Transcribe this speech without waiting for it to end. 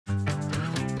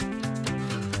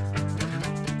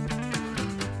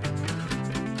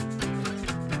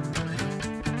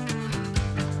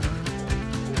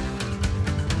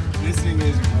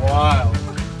style.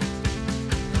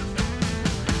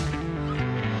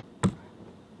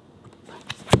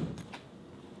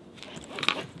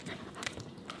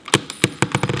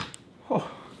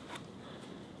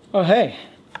 Oh hey,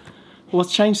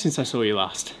 what's changed since I saw you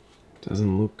last?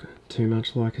 Doesn't look too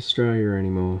much like Australia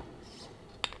anymore.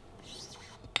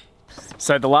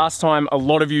 So the last time a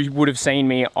lot of you would have seen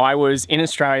me, I was in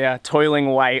Australia toiling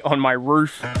away on my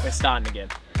roof. We're starting again.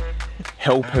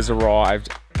 Help has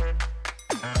arrived.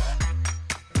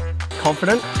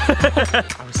 Confident?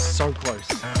 I was so close.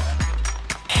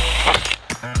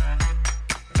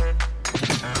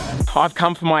 I've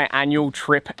come for my annual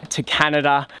trip to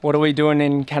Canada. What are we doing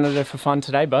in Canada for fun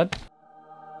today, bud?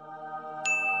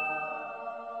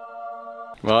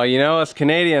 Well, you know, us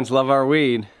Canadians love our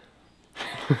weed.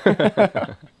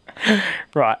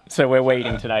 Right, so we're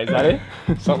weeding today, is that it?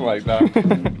 Something like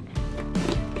that.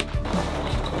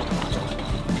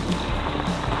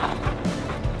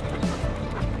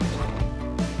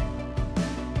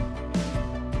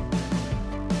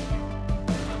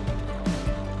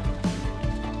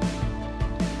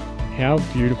 How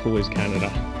beautiful is Canada?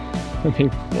 I mean,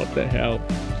 what the hell?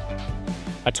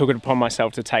 I took it upon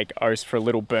myself to take Oce for a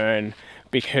little burn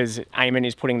because Eamon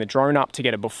is putting the drone up to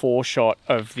get a before shot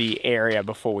of the area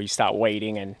before we start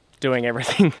weeding and doing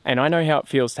everything. And I know how it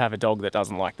feels to have a dog that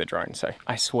doesn't like the drone. So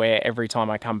I swear every time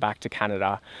I come back to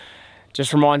Canada,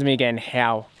 just reminds me again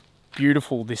how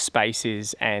beautiful this space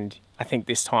is. And I think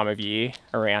this time of year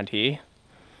around here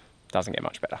doesn't get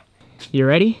much better. You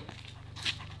ready?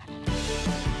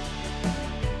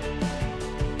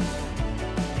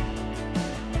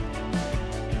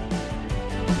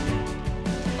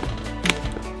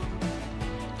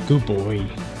 Good boy.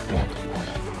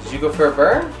 Did you go for a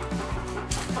burn?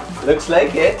 Looks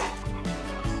like it.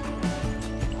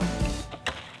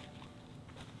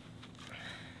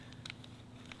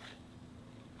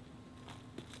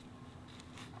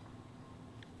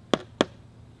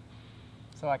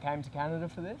 So I came to Canada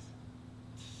for this?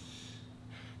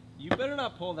 You better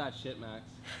not pull that shit, Max.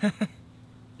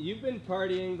 You've been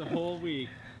partying the whole week.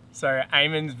 So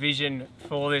Eamon's vision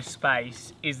for this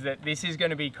space is that this is going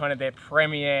to be kind of their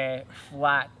premier,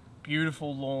 flat,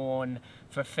 beautiful lawn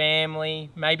for family,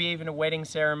 maybe even a wedding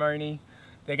ceremony.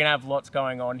 They're going to have lots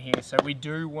going on here. So we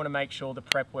do want to make sure the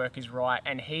prep work is right.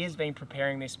 And he has been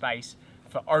preparing this space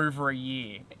for over a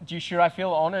year. Should I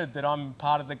feel honored that I'm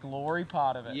part of the glory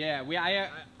part of it? Yeah,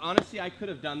 honestly, I could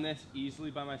have done this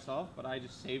easily by myself, but I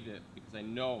just saved it because I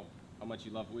know how much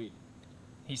you love weed.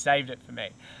 He saved it for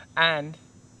me. And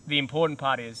the important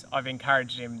part is I've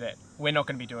encouraged him that we're not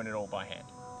going to be doing it all by hand.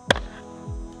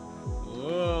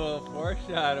 Ooh,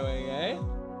 foreshadowing, eh?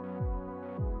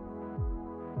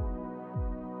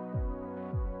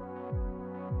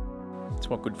 It's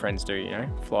what good friends do, you know,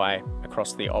 fly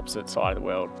across the opposite side of the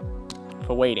world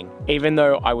for weeding. Even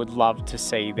though I would love to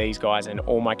see these guys and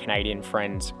all my Canadian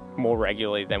friends more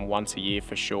regularly than once a year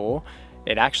for sure,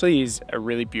 it actually is a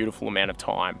really beautiful amount of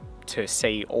time to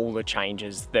see all the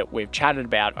changes that we've chatted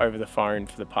about over the phone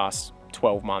for the past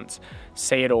 12 months,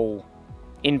 see it all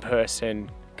in person,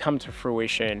 come to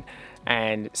fruition.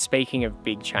 And speaking of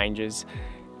big changes,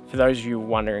 for those of you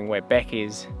wondering where Bec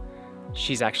is,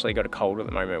 she's actually got a cold at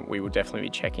the moment. We will definitely be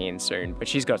checking in soon, but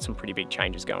she's got some pretty big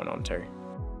changes going on too.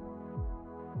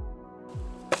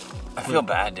 I feel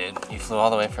bad, dude. You flew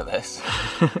all the way for this.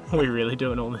 Are we really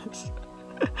doing all this?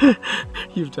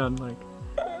 You've done like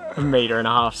 1.5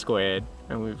 meters squared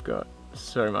and we've got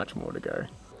so much more to go.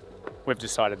 We've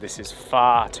decided this is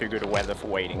far too good a weather for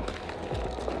weeding.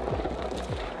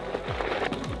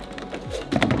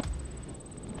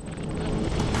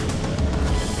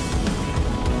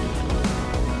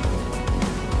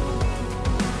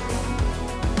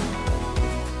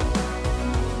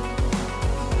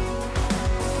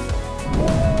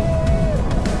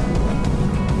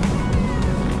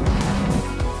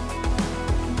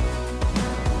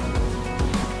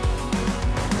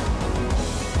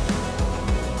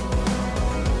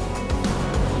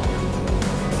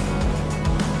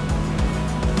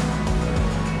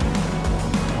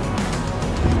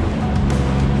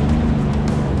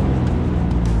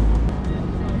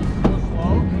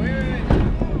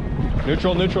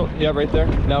 Neutral, neutral. Yeah, right there.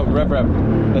 Now, rev.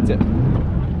 That's it.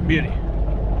 Beauty.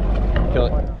 Kill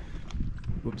it.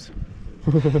 Whoops.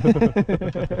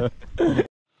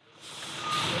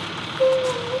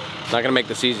 Not gonna make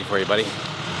this easy for you, buddy.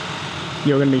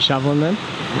 You're gonna be shoveling then?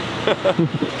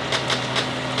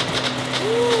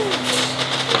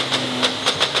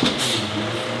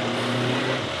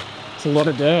 It's a lot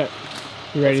of dirt.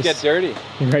 You ready? Let's get dirty.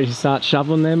 You ready to start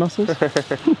shoveling there, Muscles? Got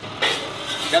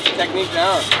the technique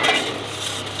down.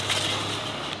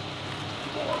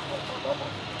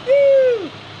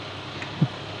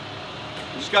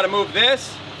 just gotta move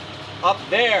this up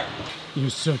there. You're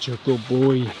such a good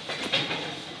boy.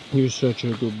 You're such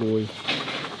a good boy.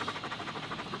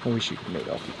 I wish you could meet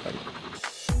off buddy.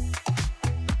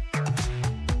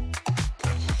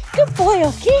 Good boy,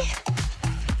 Occy.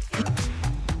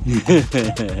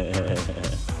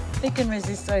 They can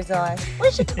resist those eyes.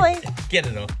 Where's your toy? Get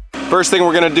it off. First thing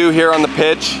we're gonna do here on the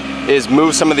pitch is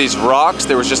move some of these rocks.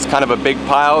 There was just kind of a big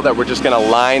pile that we're just gonna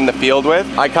line the field with.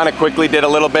 I kind of quickly did a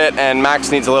little bit, and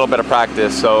Max needs a little bit of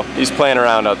practice, so he's playing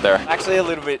around out there. Actually a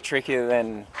little bit trickier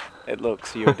than it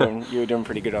looks. You were doing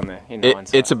pretty good on there in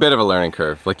hindsight. It's a bit of a learning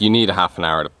curve. Like, you need a half an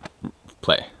hour to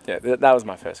play. Yeah, that was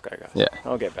my first go, guys. Yeah.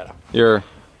 I'll get better. You're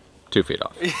 2 feet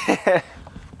off.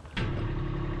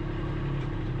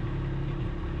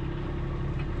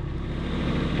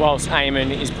 Whilst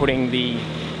Eamon is putting the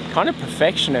kind of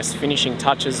perfectionist finishing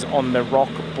touches on the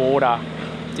rock border,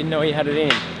 didn't know he had it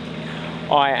in,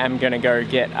 I am gonna go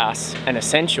get us an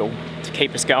essential to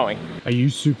keep us going. Are you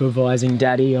supervising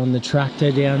Daddy on the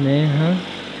tractor down there, huh?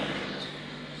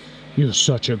 You're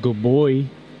such a good boy.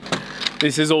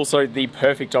 This is also the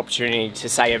perfect opportunity to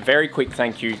say a very quick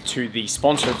thank you to the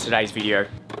sponsor of today's video.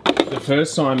 The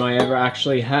first time I ever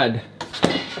actually had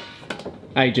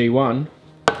AG1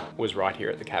 was right here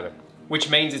at the cabin. Which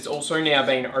means it's also now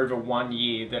been over 1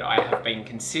 year that I have been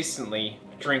consistently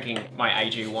drinking my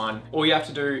AG1. All you have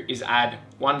to do is add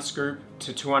 1 scoop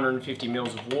to 250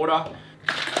 mils of water,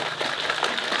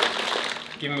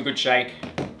 give them a good shake,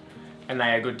 and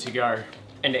they are good to go.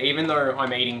 And even though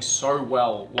I'm eating so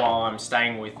well while I'm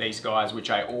staying with these guys,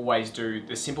 which I always do,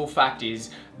 the simple fact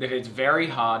is that it's very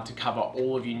hard to cover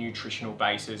all of your nutritional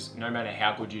bases, no matter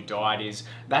how good your diet is.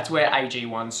 That's where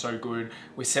AG1's so good.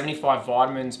 With 75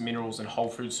 vitamins, minerals, and whole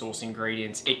food source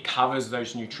ingredients, it covers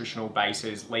those nutritional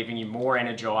bases, leaving you more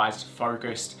energized,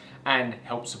 focused, and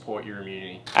help support your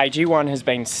immunity. AG1 has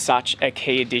been such a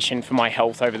key addition for my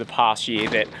health over the past year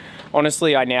that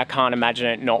honestly, I now can't imagine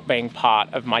it not being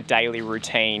part of my daily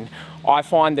routine. I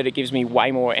find that it gives me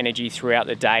way more energy throughout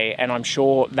the day, and I'm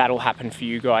sure that'll happen for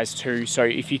you guys too. So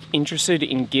if you're interested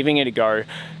in giving it a go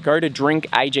to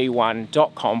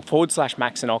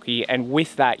drinkag1.com/Max and Occy, and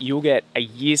with that, you'll get a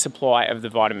year's supply of the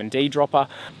vitamin D dropper,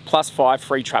 plus 5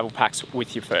 free travel packs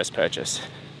with your first purchase.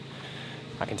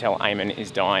 I can tell Eamon is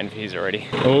dying for his already.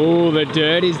 Oh, the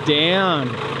dirt is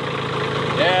down.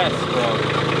 Yes, bro.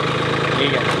 Here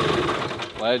you go.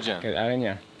 Legend. Get that in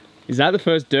ya. Is that the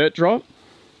first dirt drop?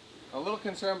 A little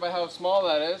concerned by how small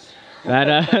that is.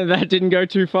 That didn't go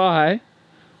too far, hey?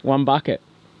 1 bucket.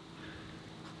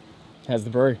 How's the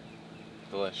brew?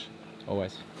 Delish.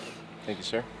 Always. Thank you,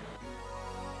 sir.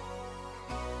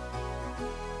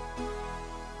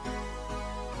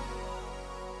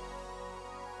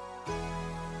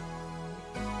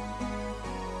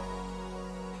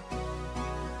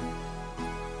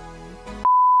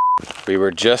 We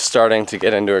were just starting to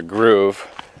get into a groove.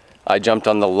 I jumped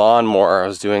on the lawnmower. I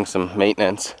was doing some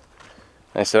maintenance.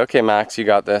 I said, okay, Max, you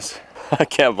got this. I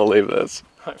can't believe this.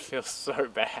 I feel so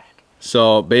bad.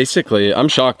 So basically, I'm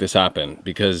shocked this happened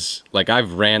because like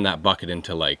I've ran that bucket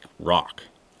into like rock.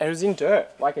 It was in dirt.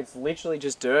 Like it's literally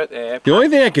just dirt there. The only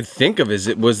thing I could think of is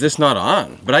was this not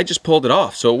on, but I just pulled it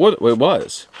off. So it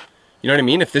was. You know what I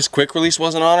mean? If this quick release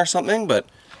wasn't on or something, but.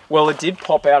 Well, it did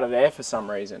pop out of there for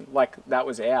some reason. Like that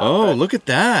was out. Oh, but look at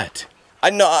that. I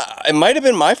know, it might have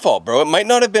been my fault, bro. It might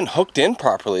not have been hooked in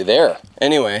properly there.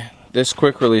 Anyway, this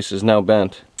quick release is now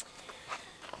bent.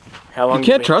 How long? You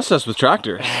can't trust us with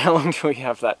tractors. How long do we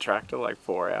have that tractor? Like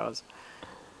 4 hours.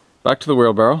 Back to the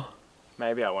wheelbarrow.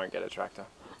 Maybe I won't get a tractor.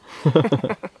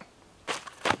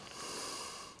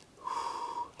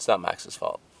 It's not Max's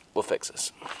fault. We'll fix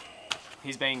this.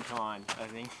 He's being kind, I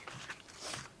think.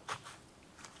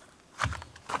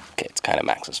 Okay, it's kind of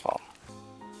Max's fault.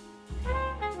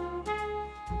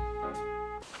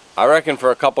 I reckon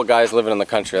for a couple guys living in the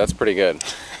country, that's pretty good.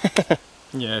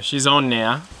 Yeah, she's on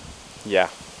now. Yeah.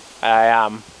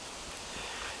 I'll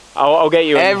get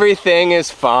you in. Everything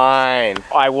is fine.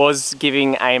 I was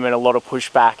giving Eamon a lot of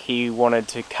pushback. He wanted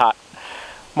to cut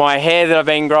my hair that I've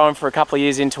been growing for a couple of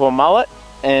years into a mullet,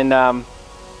 and I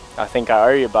think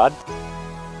I owe you, bud.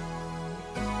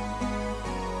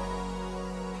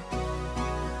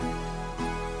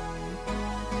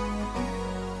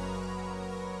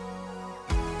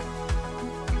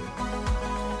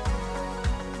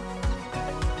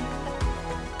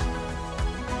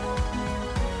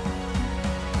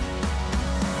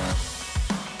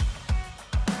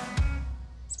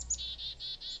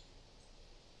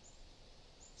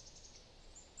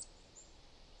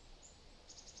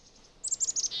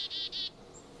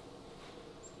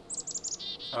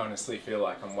 I honestly feel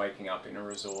like I'm waking up in a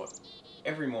resort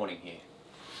every morning here.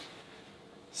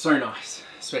 So nice,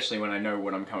 especially when I know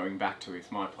what I'm coming back to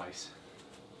with my place.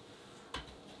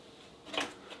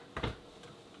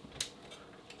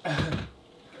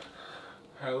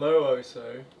 Hello,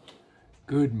 Oso.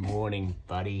 Good morning,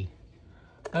 buddy.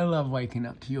 I love waking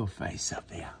up to your face up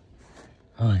there.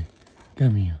 Hi,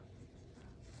 come here.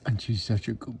 Aren't you such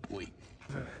a good boy?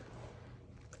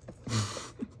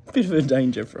 Bit of a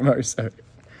danger from Oso.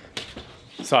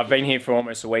 So I've been here for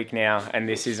almost a week now, and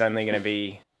this is only going to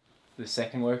be the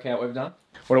second workout we've done.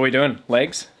 What are we doing?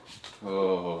 Legs?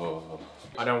 Oh,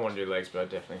 I don't want to do legs, but I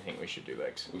definitely think we should do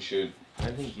legs. we should. I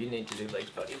don't think you need to do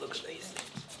legs, buddy. Look at these.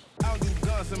 I'll do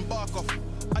guns and bark off.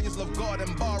 I just love God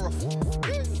and bar off.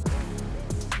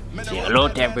 Say hello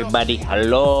to everybody.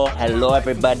 Hello, hello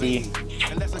everybody.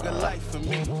 And that's a good life for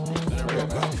me.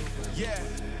 Yeah,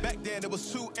 back then it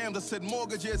was 2 M's. I said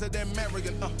mortgages and then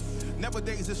marrying.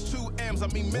 Nowadays it's 2 M's. I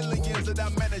mean millions that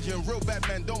I'm managing. Real bad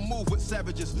man don't move with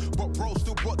savages. But bro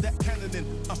still brought that cannon in.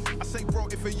 I say bro,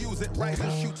 if you use it right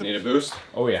and shoot Need a boost?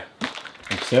 Oh yeah.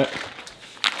 That's it.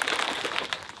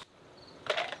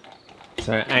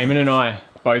 So Eamon and I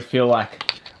both feel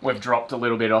like we've dropped a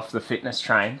little bit off the fitness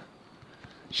train.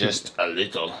 Just a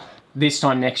little. This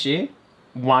time next year,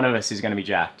 one of us is going to be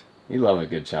jacked. You love a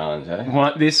good challenge, eh?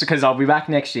 Because I'll be back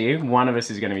next year, one of us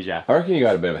is going to be jacked. I reckon you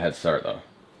got a bit of a head start though.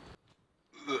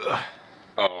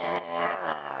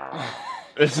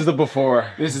 This is the before.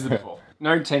 This is the before.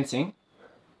 No tensing.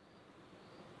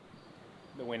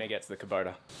 The winner gets the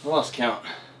Kubota. I lost count.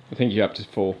 I think you're up to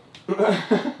 4.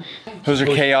 Those are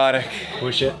chaotic.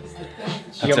 Push it.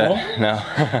 That's it. No.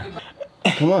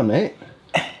 Come on, mate.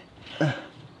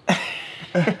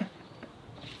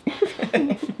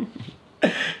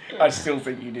 I still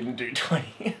think you didn't do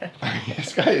 20.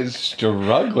 This guy is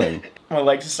struggling. My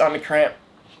legs are starting to cramp.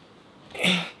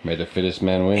 May the fittest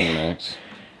man win, Max.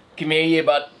 Give me a year,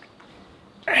 bud.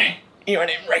 You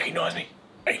won't even recognise me.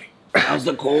 How's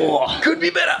the core? Could be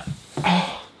better.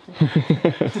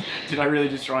 Did I really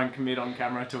just try and commit on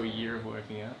camera to a year of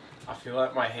working out? I feel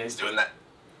like my hair's doing that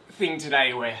thing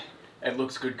today where it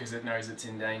looks good because it knows it's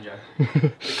in danger.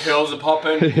 The curls are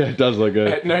popping. Yeah, it does look good.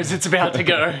 It knows it's about to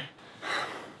go.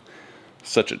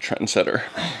 Such a trendsetter.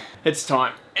 It's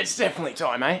time. It's definitely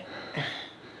time, eh?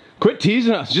 Quit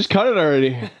teasing us. Just cut it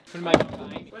already.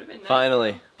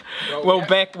 Finally. Well,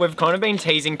 Bec, we've kind of been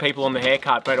teasing people on the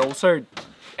haircut, but also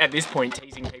at this point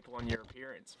teasing people on your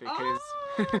appearance because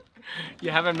you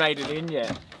haven't made it in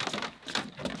yet.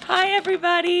 Hi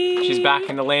everybody! She's back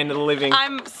in the land of the living.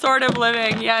 I'm sort of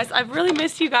living, yes. I've really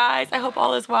missed you guys. I hope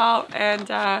all is well, and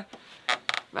well,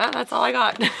 that's all I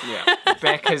got. Yeah,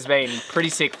 Bec has been pretty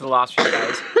sick for the last few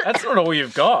days. That's not all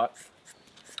you've got.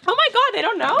 Oh my god, they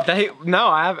don't know? No,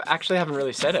 I actually haven't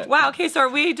really said it. Wow, okay, so are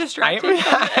we distracted?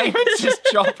 Eamon's just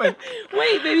chopping.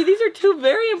 Wait, baby, these are 2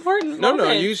 very important moments.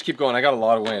 No, you just keep going. I got a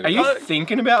lot of wind. Are you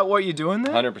thinking about what you're doing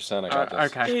there? 100% I got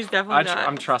this. Okay. He's definitely not.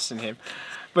 I'm trusting him.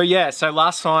 But yeah, so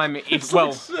last time,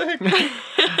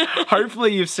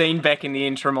 hopefully you've seen Bec in the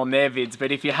interim on their vids,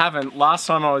 but if you haven't, last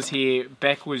time I was here,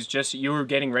 Bec was you were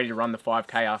getting ready to run the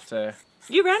 5K after...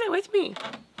 You ran it with me.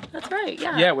 That's right,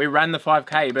 yeah. Yeah, we ran the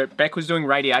 5K, but Bec was doing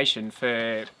radiation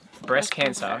for breast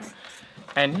cancer.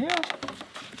 And yeah.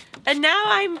 And now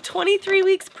I'm 23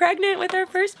 weeks pregnant with our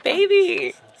first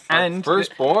baby. And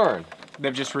firstborn.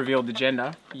 They've just revealed the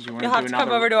gender. You'll have to come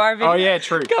over to our video. Oh yeah,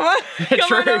 true. Come on, come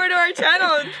on True. over to our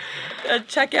channel and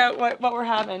check out what we're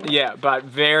having. Yeah, but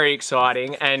very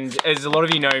exciting. And as a lot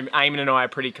of you know, Eamon and I are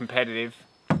pretty competitive.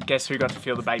 Guess who got to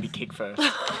feel the baby kick first?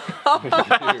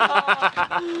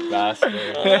 Bastard.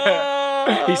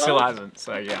 He still hasn't,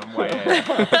 so yeah, I'm way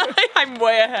ahead. I'm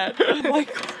way ahead.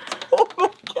 Oh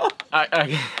my god.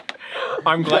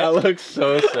 I'm glad. That looks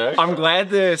so sick. I'm glad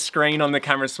the screen on the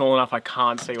camera's small enough I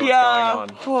can't see what's going on.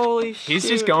 Holy shit. He's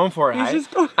just going for it, hey?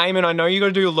 Eamon, I know you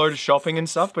gotta do a load of shopping and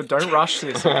stuff, but don't rush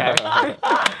this, okay? I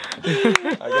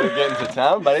gotta get into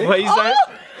town, buddy. Please don't.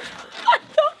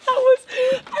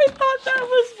 I thought that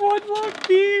was one more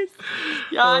piece.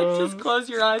 Yeah, just close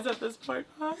your eyes at this point,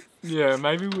 huh? Yeah,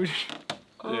 maybe we should.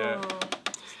 Yeah.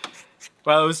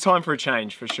 Well, it was time for a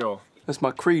change, for sure. That's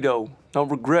my credo. No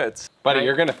regrets. Buddy,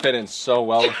 you're gonna fit in so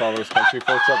well with all those country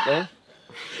folks up there.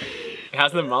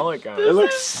 How's the mullet going? It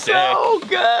looks sick. So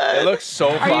good. It looks so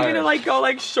fire. Are you gonna like go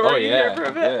like short here for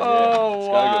a bit? Yeah, oh It's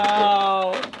gotta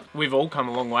wow. We've all come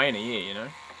a long way in a year, you know?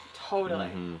 Totally.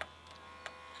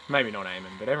 Maybe not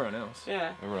Eamon, but everyone else.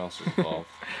 Yeah. Everyone else is involved.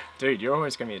 Dude, you're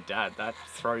always gonna be a dad. That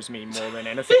throws me more than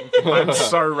anything. I'm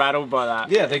so rattled by that.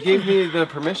 Yeah, they gave me the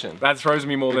permission. That throws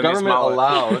me more The than this government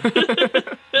mullet.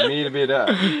 allowed me to be a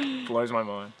dad. Blows my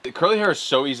mind. The curly hair is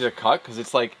so easy to cut because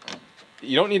it's like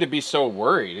You don't need to be so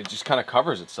worried. It just kind of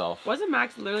covers itself. Wasn't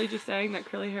Max literally just saying that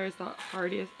curly hair is the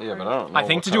hardest? Yeah, but I don't know. I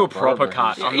think to do a proper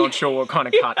cut, I'm not sure what kind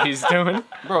of cut he's doing.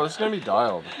 Bro, this is gonna be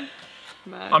dialed.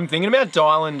 Max. I'm thinking about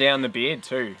dialing down the beard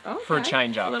too, for a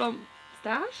change up. A little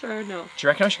stash or no? Do you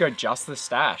reckon I should go just the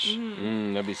stash?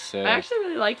 That'd be sick. I actually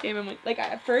really liked Eamon. Like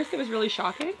at first it was really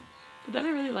shocking, but then I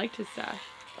really liked his stash.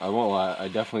 I won't lie, I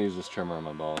definitely use this trimmer on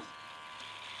my balls.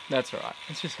 That's alright,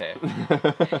 it's just hair.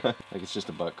 Like it's just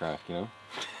a butt crack, you know?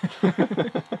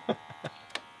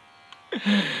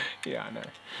 Yeah, I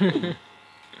know.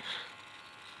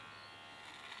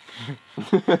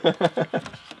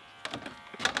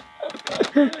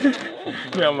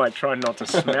 Yeah, I'm like trying not to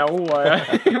smell while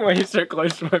you're so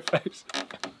close to my face.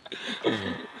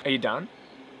 Are you done?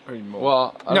 Or are you more?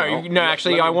 Well, I don't know. No,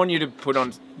 actually, I want you to put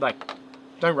on, like,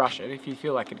 don't rush it if you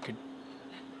feel like it could.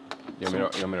 You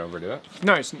want me to overdo it?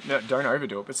 No, no, don't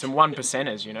overdo it, but some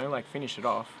 1%ers, you know, like finish it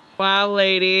off. Wow,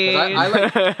 ladies. I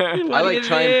like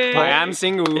trying. I am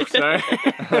single, so.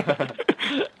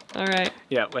 All right.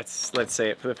 Yeah, let's see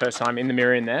it for the first time in the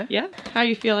mirror in there. Yeah. How are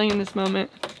you feeling in this moment?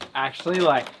 Actually,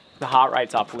 like, the heart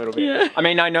rate's up a little bit. Yeah. I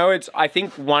mean, I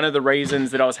think one of the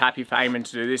reasons that I was happy for Eamon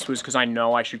to do this was because I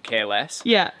know I should care less.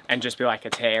 Yeah. And just be like,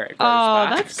 it's hair, it grows Oh,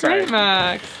 back. that's great,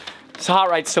 Max. So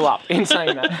heart rate's still up, in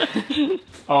saying that.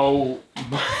 Oh.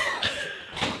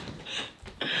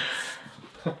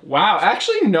 Wow,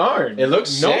 actually, no. It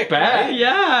looks not sick, bad. right?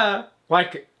 Yeah.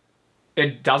 Like,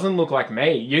 it doesn't look like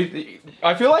me.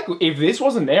 I feel like if this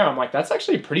wasn't there, I'm like, that's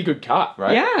actually a pretty good cut.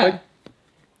 Right? Yeah. Like,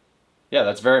 Yeah,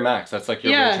 that's very Max. That's like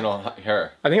your original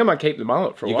hair. I think I might keep the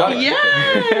mullet for a You while. got it.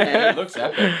 Yeah. It looks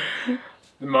epic.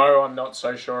 The mo, I'm not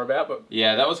so sure about, but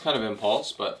Yeah, that was kind of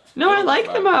impulse, but... No, it I looks like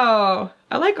bad. the mo.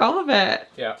 I like all of it.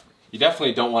 yeah. You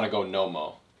definitely don't want to go no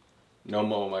mo. No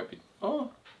mo might be...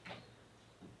 Oh.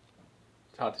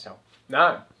 It's hard to tell.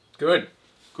 No. Good.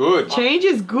 Good. Change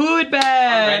is good, I'm babe.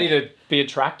 ready to be a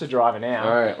tractor driver now.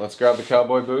 Alright, let's grab the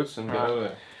cowboy boots and get Alright. out of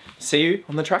there. See you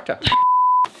on the tractor.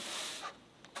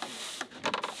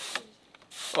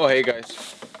 Oh, hey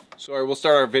guys. Sorry, we'll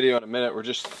start our video in a minute. We're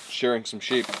just shearing some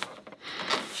sheep.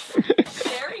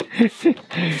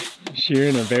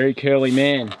 Shearing a very curly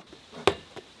man.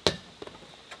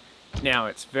 Now,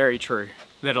 it's very true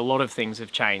that a lot of things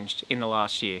have changed in the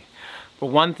last year. But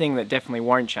one thing that definitely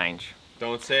won't change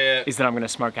Don't say it. is that I'm going to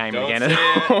smoke Eamon Don't again say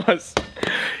at horse.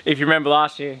 If you remember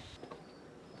last year.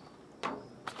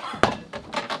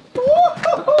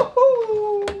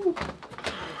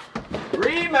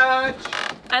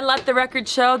 Rematch! I let the record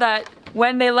show that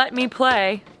when they let me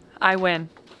play, I win.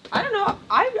 I don't know.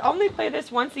 I only play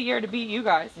this once a year to beat you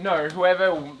guys. No,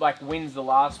 whoever like wins the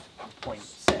last point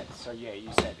set. So yeah, you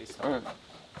said this time.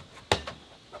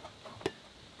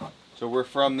 So we're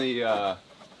from the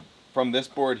from this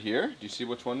board here. Do you see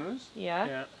which one it is?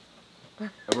 Yeah. Yeah.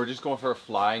 And we're just going for a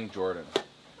flying Jordan.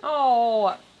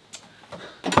 Oh.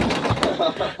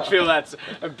 I feel that's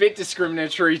a bit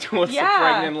discriminatory towards the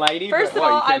pregnant lady. First but of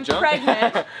all, you can't I'm jump?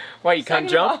 pregnant. wait, you can't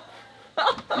Second of jump?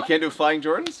 You can't do flying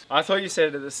Jordans? I thought you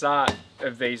said at the start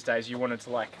of these days you wanted to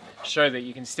like show that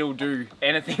you can still do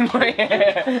anything.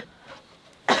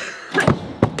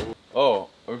 Oh,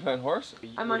 are we playing horse?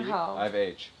 I'm on hoe. I have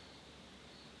H.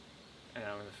 And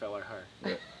I'm a fellow hoe.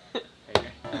 Yeah. There you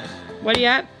go. What are you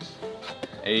at?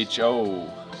 H-O.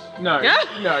 No,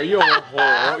 no, you're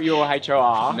whore. You're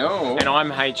H-O-R. No. And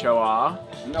I'm H-O-R.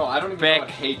 No, I don't even Beck. know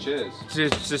what H is.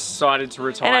 Just decided to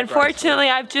retire. And unfortunately,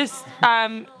 I've just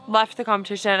left the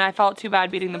competition. I felt too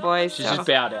bad beating the boys. She's so just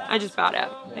bowed out. I just bowed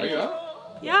out. Are you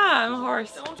up? Yeah, I'm a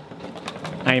horse.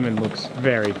 Eamon looks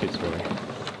very Fitzroy.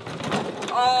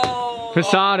 Oh. For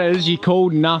starters, you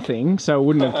called nothing, so it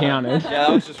wouldn't have counted. Yeah, that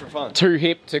was just for fun. Too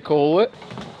hip to call it.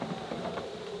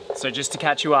 So just to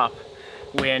catch you up,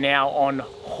 we are now on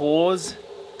Hawes.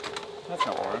 That's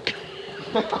not right.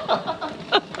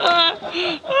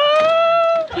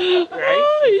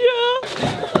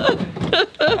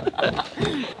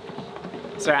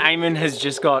 So Eamon has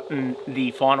just gotten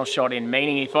the final shot in,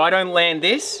 meaning if I don't land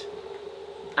this,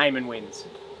 Eamon wins.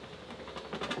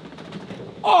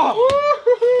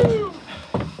 Oh!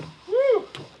 Woo!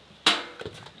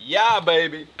 Yeah,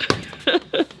 baby.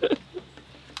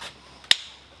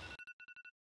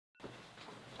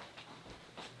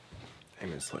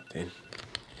 Eamon slipped in.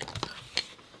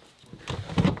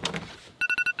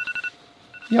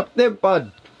 Yep, there,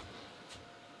 bud.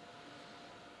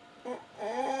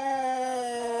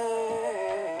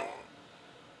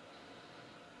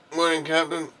 Morning,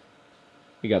 Captain.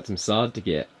 We got some sod to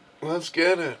get. Let's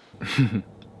get it.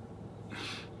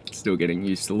 Still getting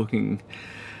used to looking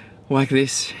like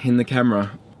this in the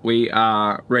camera. we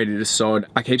are ready to sod.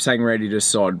 I keep saying ready to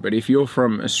sod, but if you're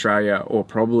from Australia or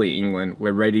probably England,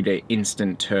 we're ready to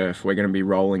instant turf. We're going to be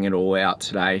rolling it all out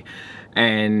today,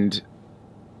 and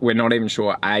we're not even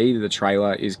sure A, the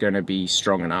trailer is going to be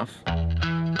strong enough.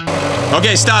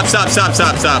 Okay, stop.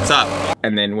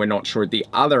 And then we're not sure at the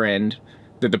other end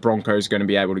that the Bronco is going to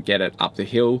be able to get it up the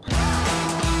hill.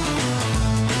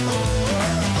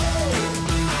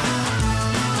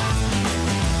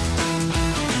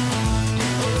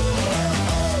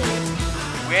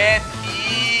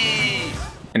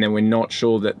 And then we're not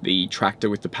sure that the tractor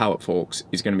with the pallet forks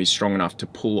is going to be strong enough to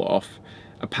pull off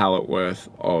a pallet worth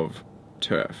of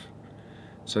turf.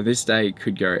 So this day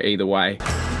could go either way.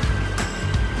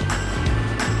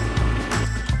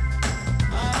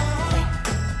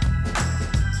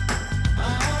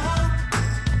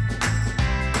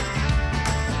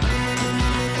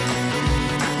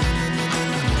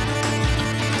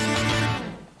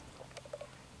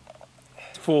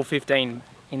 It's 4:15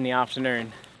 in the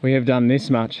afternoon. We have done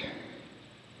this much.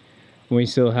 We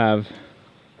still have...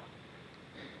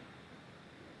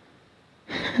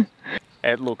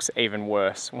 It looks even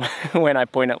worse when I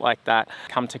point it like that.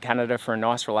 Come to Canada for a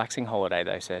nice relaxing holiday,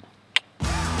 they said.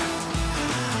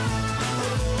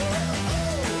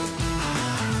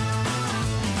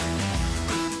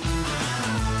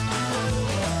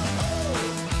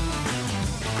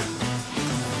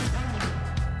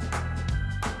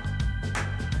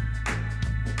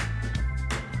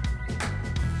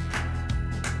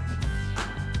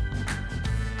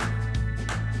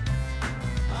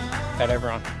 That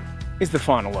everyone is the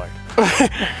final load.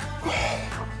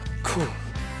 Cool.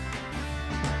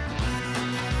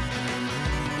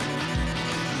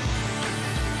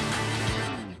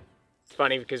 It's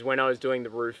funny because when I was doing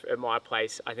the roof at my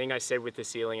place, I think I said with the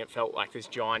ceiling it felt like this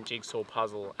giant jigsaw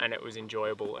puzzle, and it was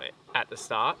enjoyable at the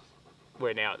start.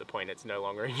 We're now at the point it's no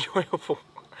longer enjoyable.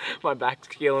 My back's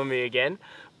killing me again,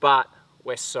 but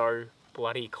we're so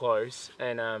bloody close,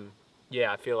 and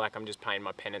yeah, I feel like I'm just paying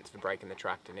my penance for breaking the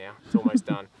tractor now. It's almost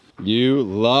done. You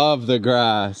love the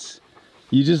grass.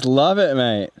 You just love it,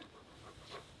 mate.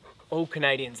 All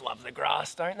Canadians love the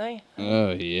grass, don't they?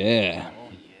 Oh, yeah.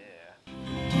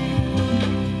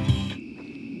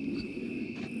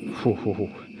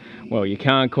 Well, you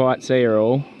can't quite see her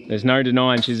all. There's no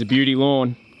denying she's a beauty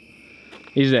lawn,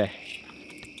 is there?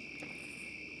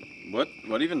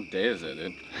 What even day is it,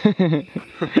 dude?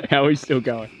 How are we still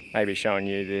going? Maybe showing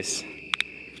you this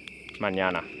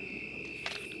mañana.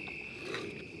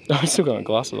 I've still got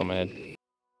glasses on my head.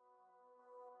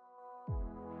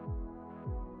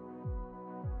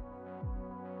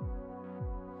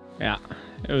 Yeah,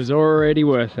 it was already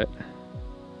worth it.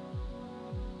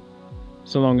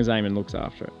 So long as Eamon looks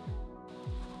after it.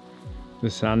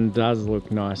 The sun does look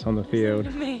nice on the field.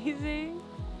 Amazing.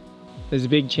 There's a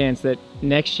big chance that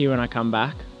next year when I come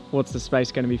back, what's the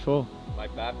space going to be for? My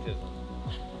baptism.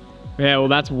 Yeah, well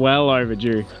that's well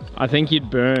overdue. I think you'd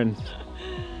burn.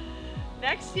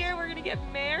 Next year we're gonna get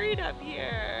married up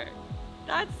here.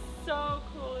 That's so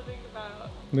cool to think about.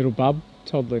 Little bub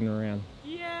toddling around.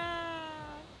 Yeah.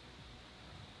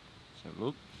 So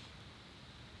look.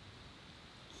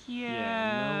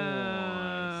 Yeah.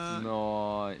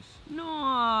 Nice.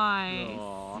 Nice.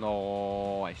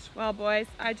 Nice. Well, boys,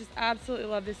 I just absolutely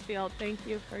love this field. Thank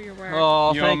you for your work.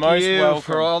 Oh, You're thank most you welcome.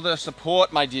 for all the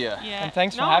support, my dear. Yeah. And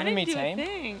thanks for No, having I me, didn't do a team.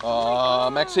 thing. Oh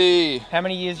my God. Mexi. How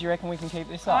many years do you reckon we can keep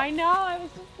this up? I know. I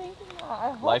was just thinking that. I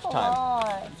hope Lifetime. A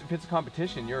lot. If it's a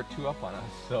competition, you're 2 up on us,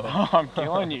 so. Oh, I'm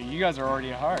killing you. You guys are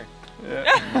already a hoe.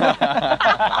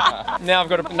 Yeah. Now I've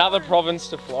got another province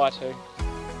to fly to.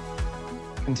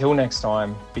 Until next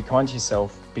time, be kind to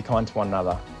yourself, be kind to one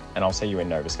another, and I'll see you in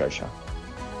Nova Scotia.